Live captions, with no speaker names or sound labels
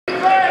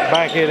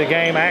back here to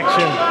game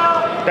action.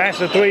 That's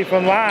a three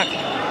from Locke.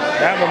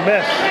 That one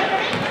missed.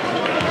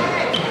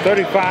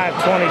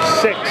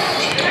 35-26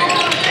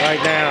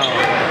 right now.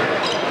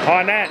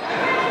 Harnett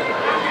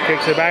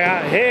kicks it back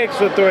out. Higgs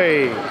for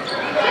three.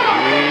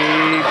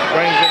 He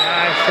brings it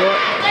high short.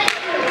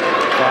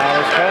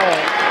 Foul is called.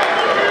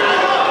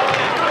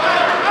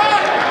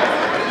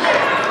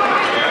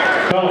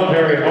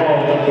 Commentary Hall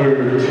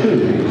number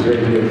 2.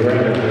 Xavier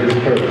Brandon is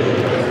first.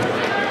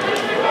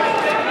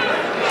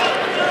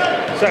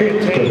 Second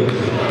team.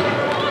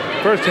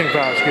 First team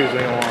foul, excuse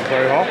me, on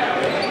Perry Hall.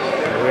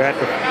 We're at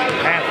the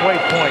halfway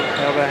point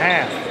of the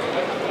half.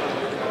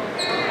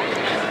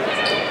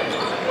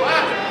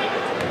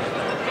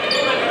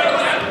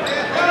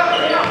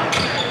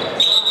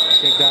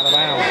 Kicked out of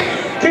bounds.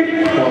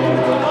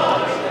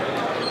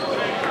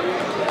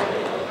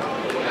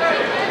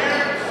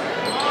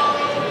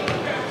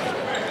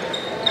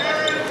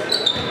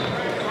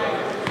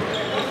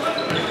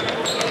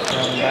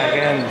 Coming back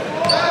in.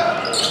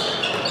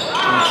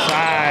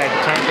 Inside,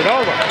 turns it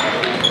over.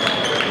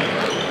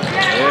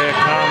 Here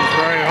comes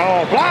Perry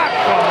Hall. Blocked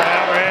from the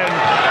other end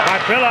by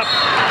Phillips.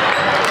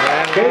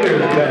 And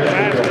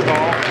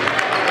basketball.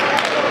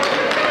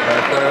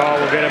 Perry Hall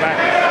will get it back.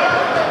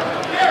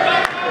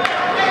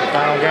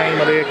 Final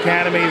game of the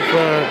Academy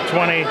for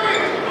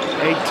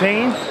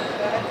 2018.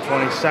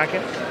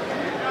 22nd.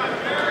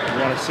 You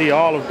want to see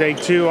all of day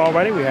 2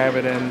 already. We have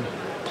it in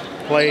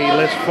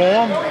playlist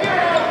form.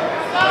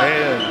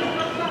 And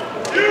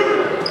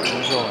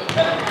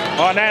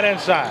on that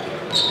inside.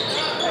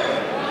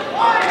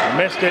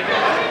 Missed it.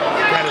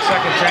 Got a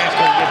second chance to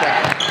get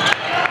that.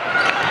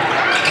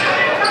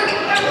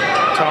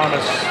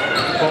 Thomas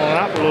pulling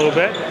up a little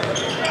bit.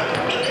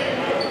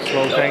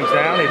 Slow things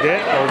down. He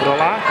did. Over the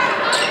line.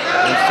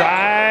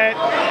 Inside.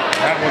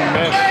 That one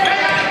missed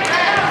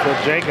for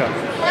Jacob.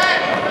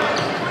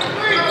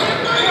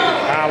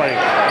 Alley.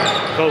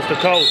 Coast to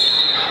coast.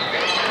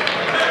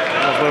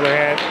 Almost would have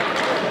had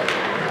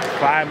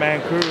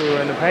 5-man crew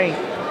in the paint.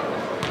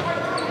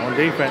 On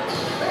defense.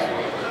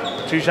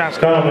 2 shots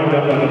coming.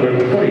 Number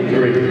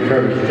 23,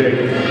 Travis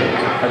Jacobs.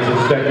 That's his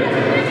second.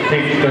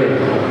 Team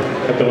third.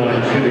 At the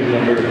line shooting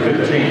number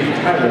 15,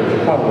 Tyler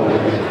Powell.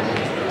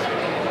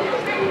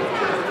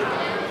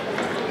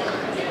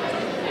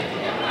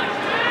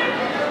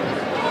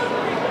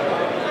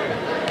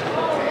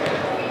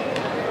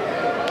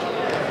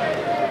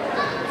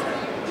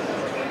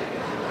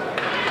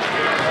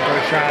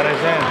 First shot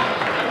is in.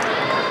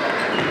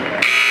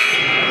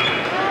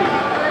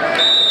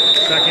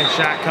 Second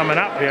shot coming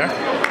up here.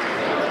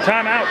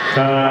 Timeout.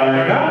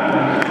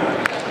 Timeout.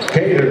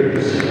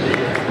 Gators.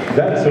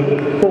 That's a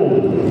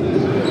full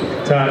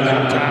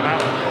timeout.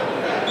 Timeout.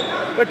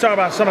 We'll talk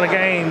about some of the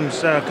games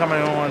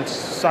coming on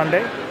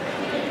Sunday.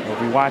 We'll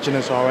be watching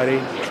this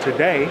already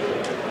today.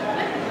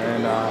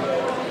 And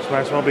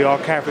this will be all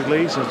Catholic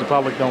League since the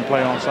public don't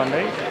play on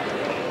Sunday.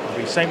 It'll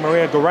be St.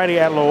 Maria Goretti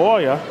at La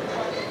Jolla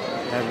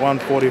at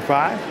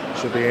 1:45.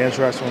 Should be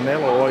interesting one there.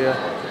 La Jolla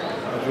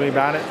has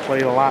rebounded,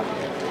 played a lot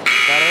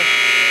better.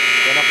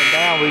 Been up and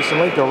down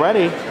recently.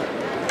 Goretti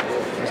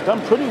has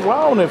done pretty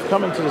well when they've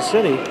come into the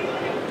city.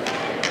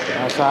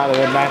 Outside of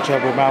that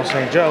matchup with Mount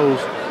St.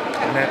 Joe's.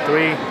 And that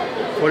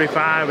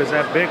 3:45 is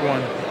that big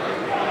one.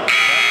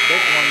 That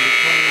big one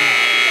between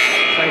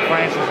St.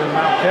 Francis and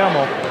Mount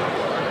Carmel.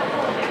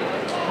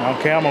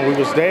 Mount Carmel, we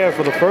was there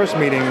for the first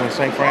meeting when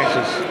St.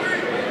 Francis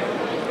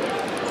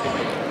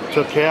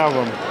took care of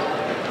them.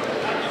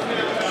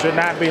 Should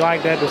not be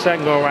like that the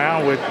second go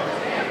around with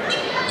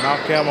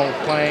Mount Carmel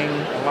playing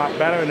a lot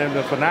better. And then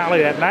the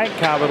finale that night,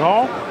 Calvert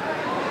Hall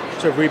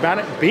to rebound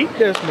it, beat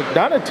this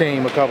McDonogh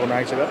team a couple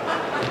nights ago.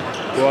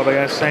 Go up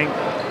against St.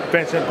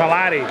 Vincent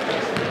Pallotti,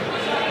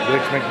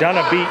 which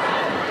McDonogh beat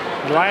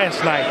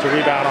last night to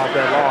rebound off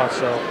that loss.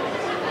 So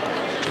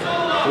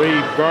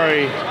we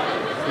bury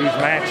these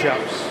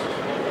matchups.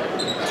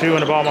 2 in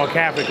the Baltimore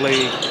Catholic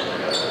League,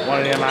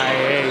 1 in the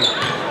MIAA.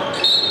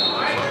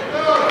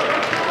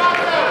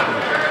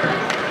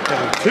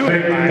 2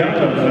 in the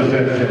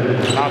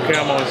MIAA. Mount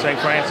Carmel and St.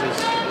 Francis.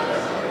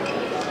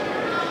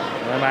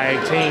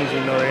 MIAA teams, you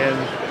know, they're in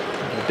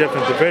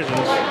different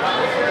divisions.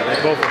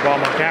 They're both the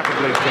Baltimore Catholic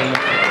League team.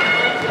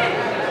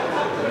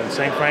 And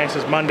St.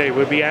 Francis Monday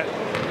will be at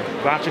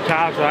Voucher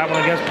College for that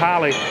one against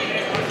Poly.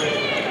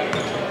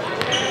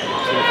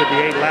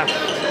 2:58 left.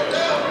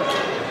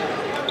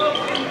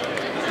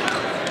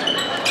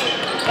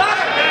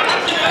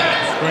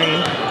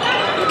 Screen.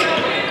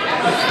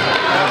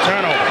 And a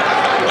turnover.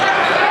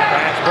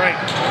 Fast break.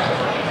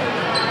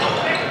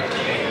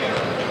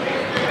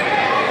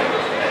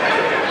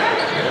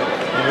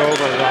 Over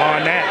to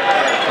Harnett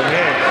from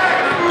here.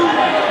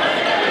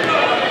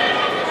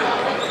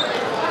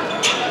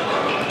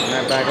 And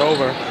that back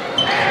over.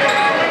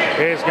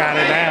 Here's got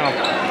it down.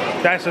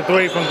 That's a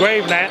 3 from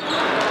Gravenat.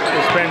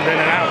 It spins in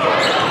and out.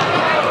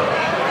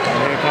 And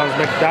here comes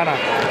McDonogh.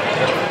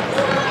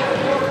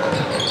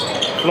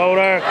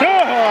 Floater.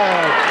 Good!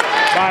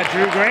 By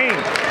Drew Green.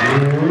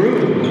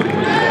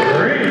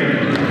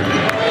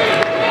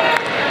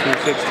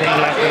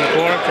 2:16 left in the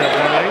quarter.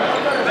 10-1 lead.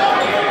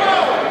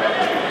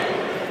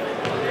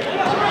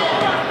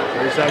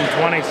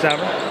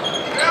 37-27.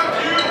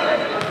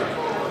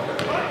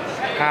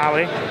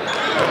 Holly.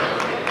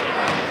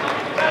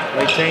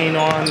 18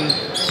 on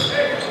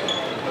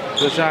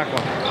the shot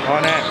clock.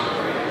 Arnett.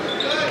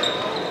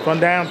 From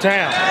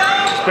downtown.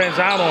 Spins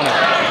out on it.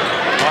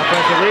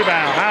 Offensive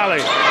rebound.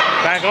 Holly.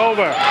 Back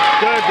over.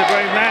 Good to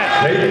Brave Nat.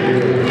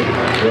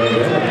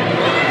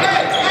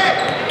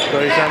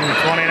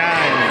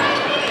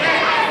 37-29.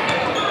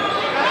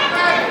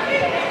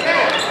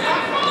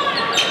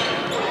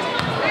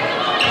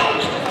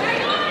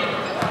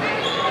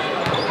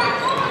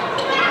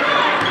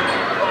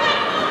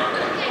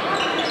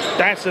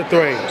 That's a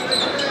three.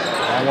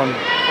 That one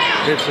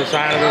hits the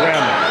side of the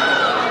rim.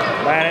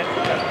 Bennett.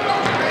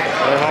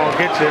 Hall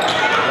gets it.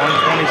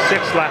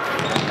 1:26 left.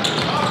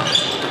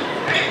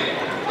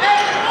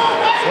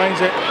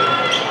 Swings it.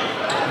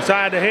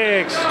 Inside to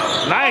Higgs.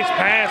 Nice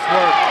pass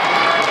work.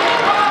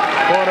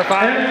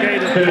 45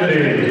 Gators.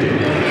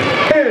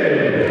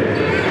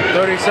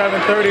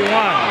 37-31.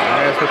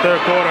 That's the third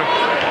quarter.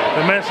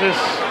 The misses.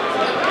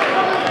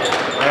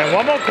 And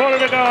one more quarter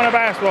to go in the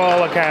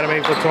Basketball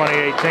Academy for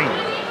 2018.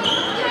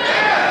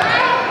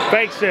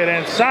 Fakes it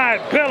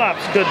inside.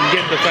 Phillips couldn't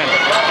get the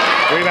finish.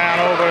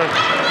 Rebound over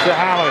to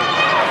Holly.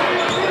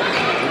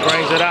 He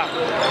brings it up.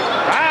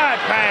 High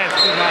pass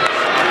too much.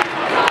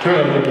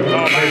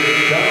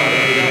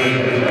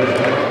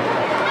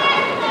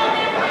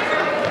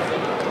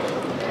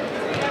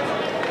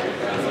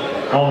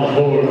 On the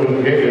floor for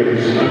the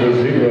Gators, number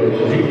 0,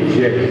 DJ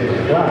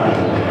Clyde.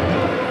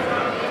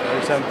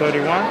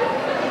 37-31.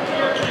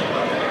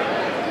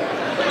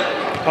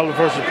 Public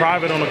versus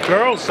private on the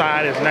girls'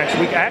 side is next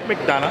week at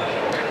McDonogh,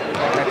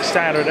 next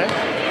Saturday.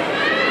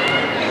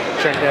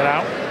 Check that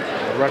out.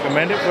 I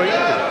recommend it for you.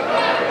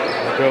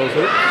 The girls'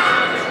 hoop.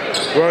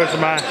 Words of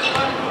my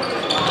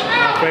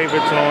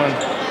favorites on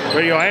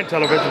radio and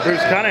television.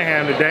 Bruce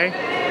Cunningham today.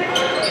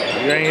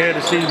 You ain't here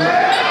to see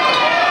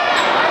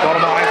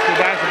Baltimore High School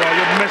basketball.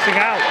 You're missing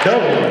out.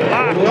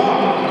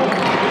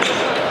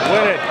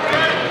 Win it.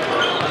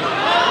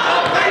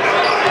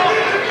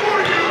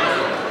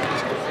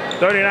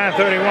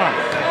 39-31.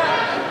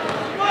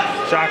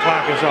 Shot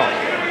clock is off.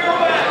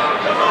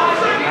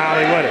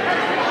 Holly with it.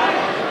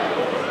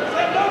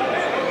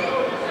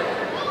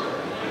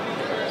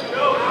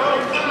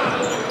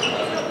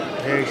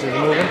 Higgs is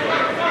moving.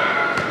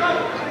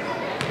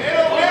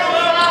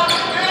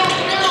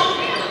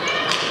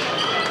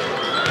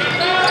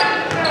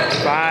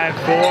 Five,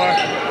 four.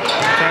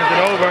 Turns it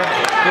over.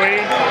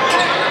 3,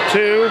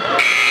 2.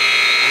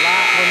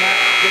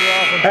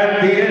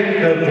 At the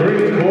end of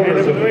 3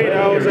 quarters of play,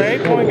 that was an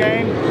 8-point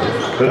game.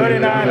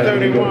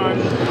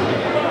 39-31.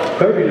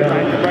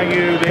 39. To bring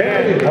you the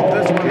end of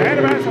this one. And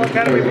the Basketball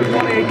Academy for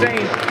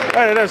 2018.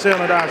 Right, that's here on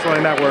the Dodge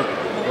Network,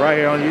 right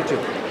here on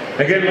YouTube.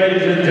 Again,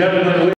 ladies and gentlemen.